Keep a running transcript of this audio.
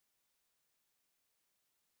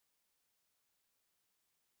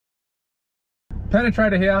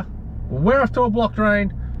Penetrator here. We're off to a block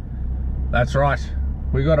drain. That's right,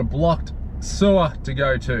 we got a blocked sewer to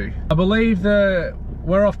go to. I believe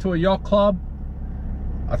we're off to a yacht club.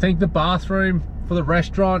 I think the bathroom for the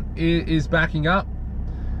restaurant is backing up,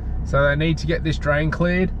 so they need to get this drain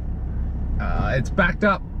cleared. It's backed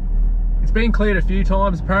up. It's been cleared a few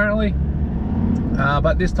times apparently,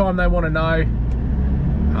 but this time they want to know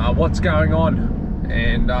what's going on,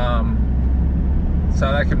 and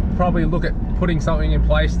so they can probably look at putting something in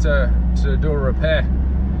place to do a repair.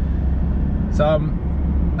 So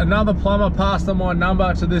another plumber passed on my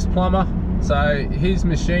number to this plumber, so his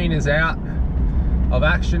machine is out of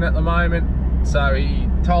action at the moment, so he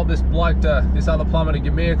told this other plumber to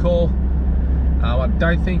give me a call. I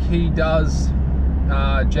don't think he does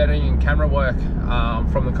jetting and camera work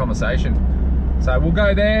from the conversation, so we'll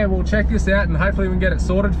go there, we'll check this out, and hopefully we can get it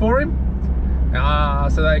sorted for him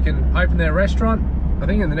so they can open their restaurant, I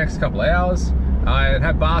think in the next couple of hours, and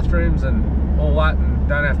have bathrooms and all that, and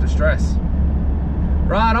don't have to stress.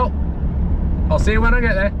 Right, I'll see you when I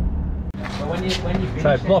get there. So when you finish,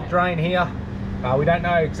 so block drain here. We don't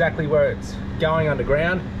know exactly where it's going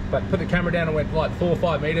underground, but put the camera down and went like 4 or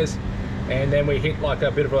 5 meters, and then we hit like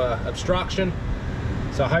a bit of a obstruction.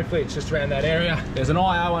 So hopefully it's just around that area. There's an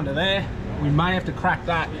IO under there. We may have to crack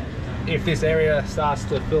that if this area starts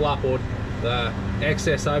to fill up, or the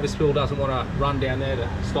excess overspill doesn't want to run down there to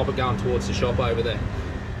stop it going towards the shop over there.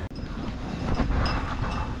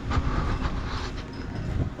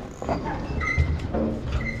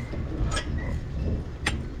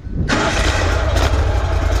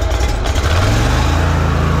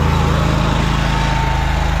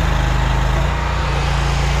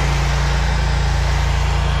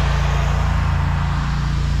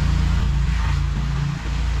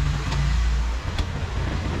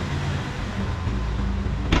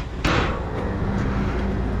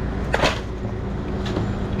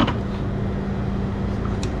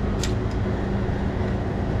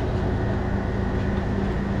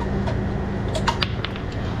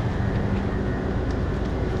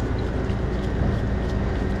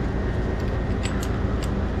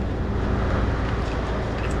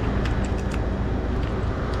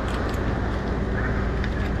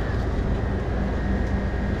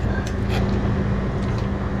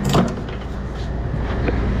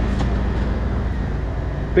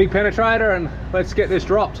 Big penetrator, and let's get this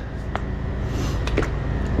dropped.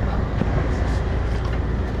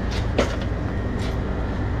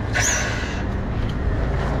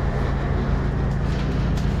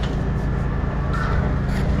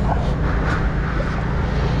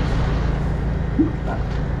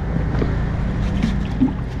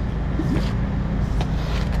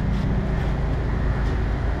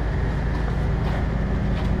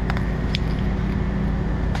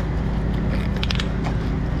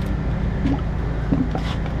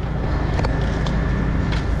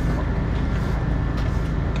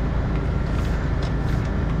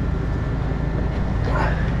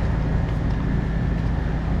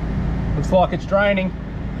 Looks like it's draining.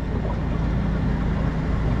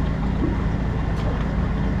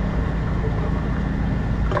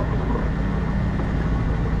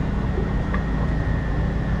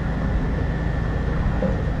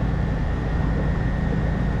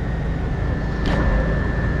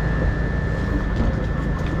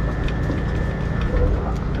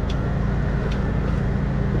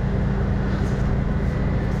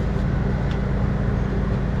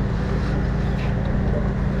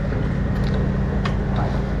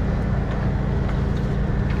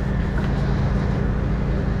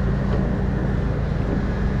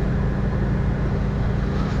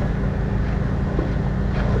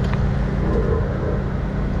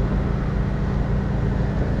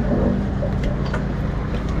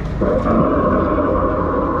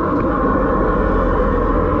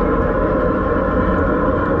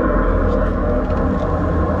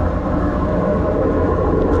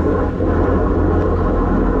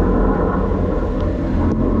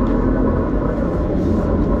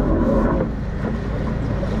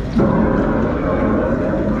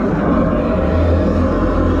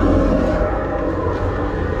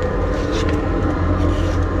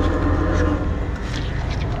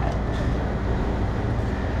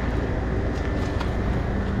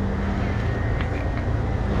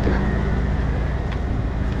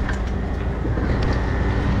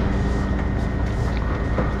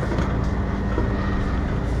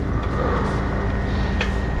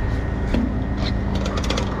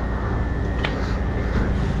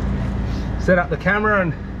 Set up the camera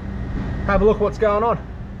and have a look what's going on.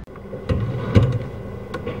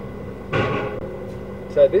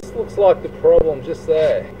 So this looks like the problem just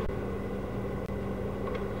there.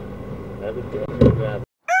 Have it down.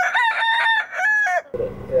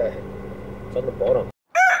 Yeah. It's on the bottom.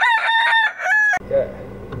 Yeah.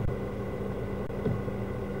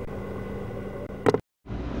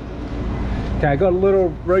 Okay, got a little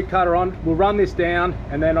root cutter on. We'll run this down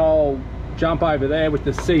and then I'll jump over there with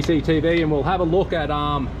the CCTV and we'll have a look at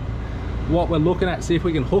what we're looking at, see if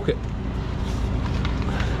we can hook it.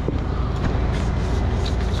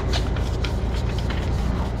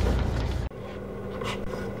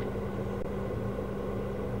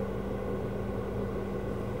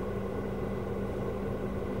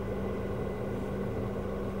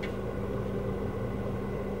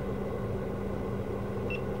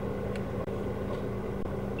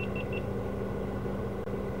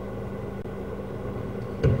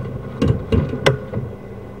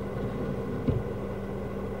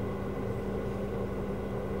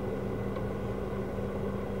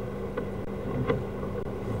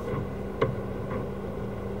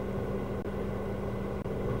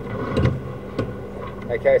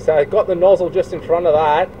 Okay, so I've got the nozzle just in front of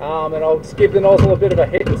that, and I'll just give the nozzle a bit of a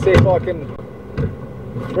hit and see if I can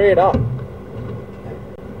free it up.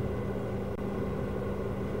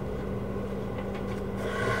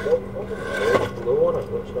 What's blue on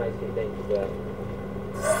it? Which makes you think about?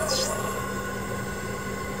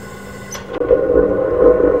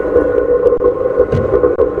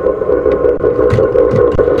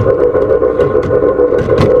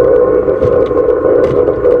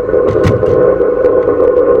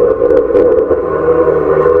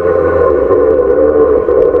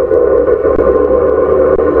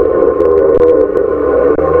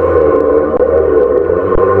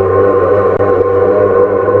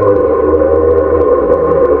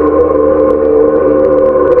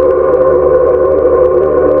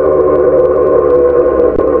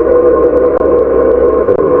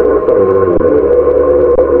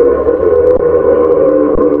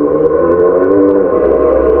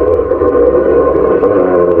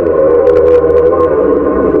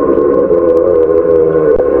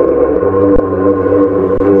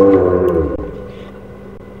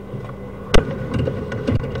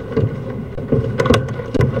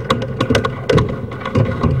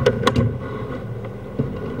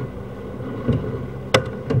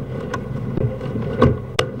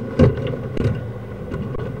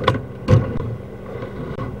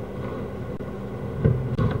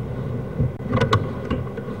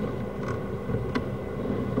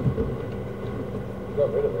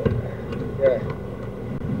 Got rid of it. Yeah.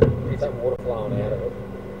 Is that water flowing out of it?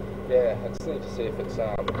 Yeah, I just need to see if it's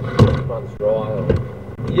Runs dry. Or...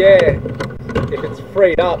 yeah, if it's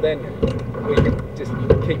freed up then we can just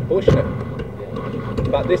keep pushing it. Yeah.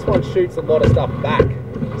 But this one shoots a lot of stuff back,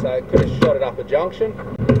 so it could have shot it up a junction.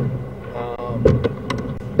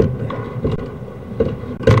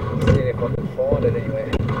 Seeing if I can find it anywhere.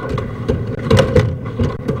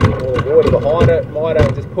 All the water behind it might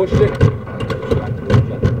have just pushed it.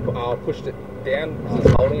 Pushed it down because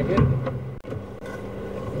it's holding a bit.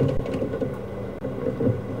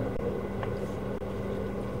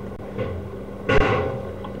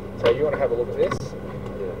 So you want to have a look at this?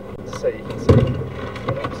 Yeah. So you can see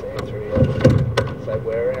what I'm seeing through here. So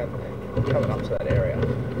we're around coming up to that area.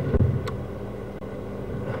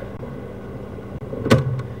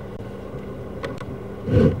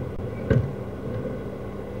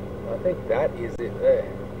 I think that is it there,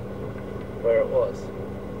 where it was.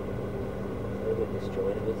 A little bit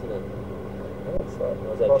disjointed, isn't it? That's like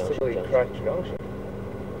Was that possibly junction? cracked junction.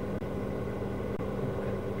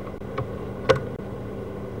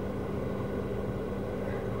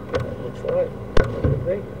 That looks like could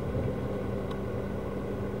be.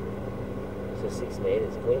 So 6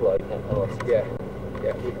 meters. Can we locate? Oh, 6 Yeah,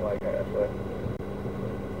 yeah, we can locate that for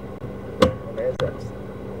and there's that.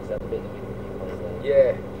 Is that the bit that we can clean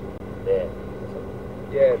there? Yeah, There.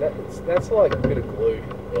 yeah, that's like a bit of glue.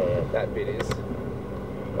 Yeah. That bit is.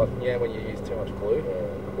 Like, yeah, when you use too much glue.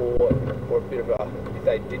 Yeah. Or a bit of a, if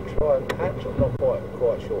they did try and patch, I'm not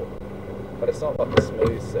quite sure. But it's not like a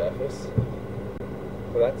smooth surface.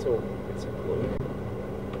 So that's all bits of glue.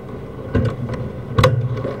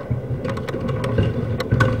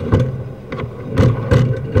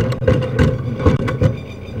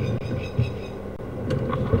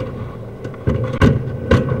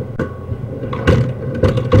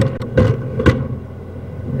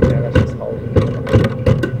 Yeah, that's just holding it.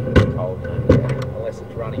 Yeah, unless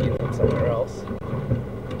it's running in from somewhere else.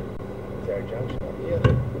 Is there a junction up here?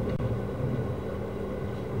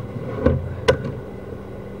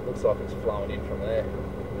 Looks like it's flowing in from there.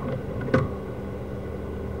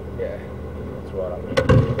 Yeah. It's right up there.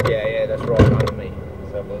 Yeah, that's right under me.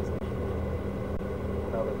 So if there's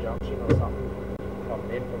another junction or something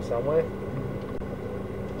coming in from somewhere.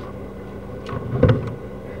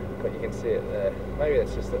 But you can see it there. Maybe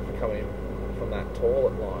that's just it coming in from that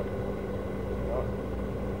toilet line. Right.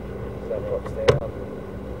 So that drops down.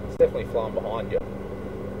 It's definitely flowing behind you.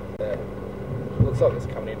 There. Looks like it's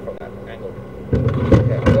coming in from that angle.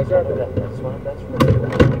 Yeah, that's right. That's one. That's really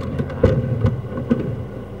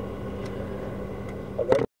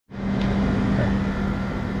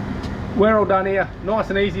We're all done here. Nice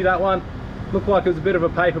and easy, that one. Looked like it was a bit of a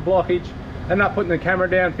paper blockage. Ended up putting the camera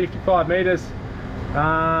down 55 metres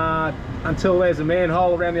until there's a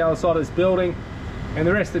manhole around the other side of this building, and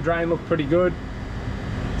the rest of the drain looked pretty good.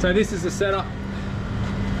 So this is the setup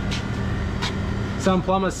some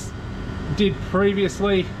plumbers did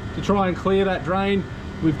previously to try and clear that drain.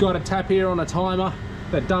 We've got a tap here on a timer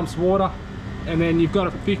that dumps water, and then you've got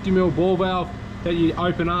a 50mm ball valve that you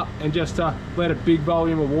open up and just let a big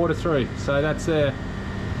volume of water through. So that's their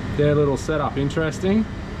little setup. Interesting.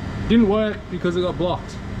 Didn't work because it got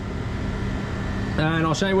blocked, and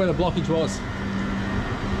I'll show you where the blockage was.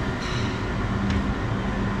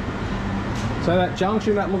 So that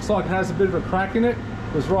junction that looks like it has a bit of a crack in it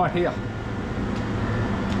was right here.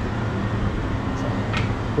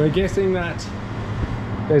 We're guessing that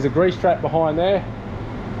there's a grease trap behind there.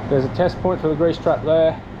 There's a test point for the grease trap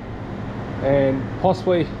there, and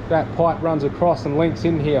possibly that pipe runs across and links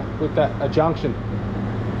in here with a junction.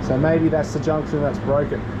 So maybe that's the junction that's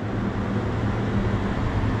broken.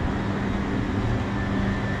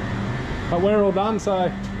 But we're all done, so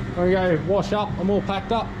I'm gonna go wash up. I'm all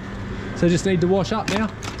packed up, so just need to wash up now.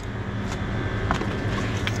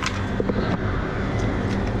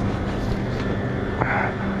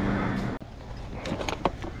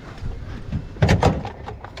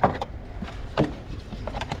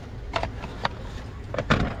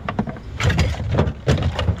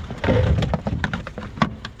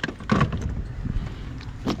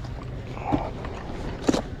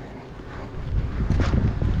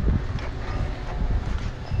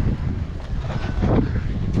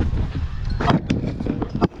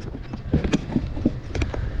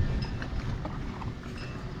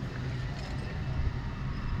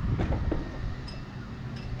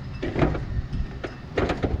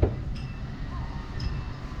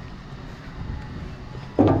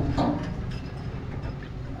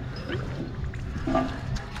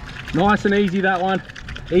 Nice and easy, that one.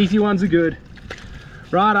 Easy ones are good.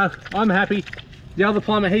 Righto, I'm happy. The other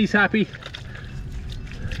plumber, he's happy.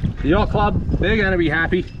 The yacht club, they're going to be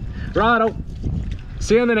happy. Righto,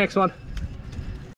 see you on the next one.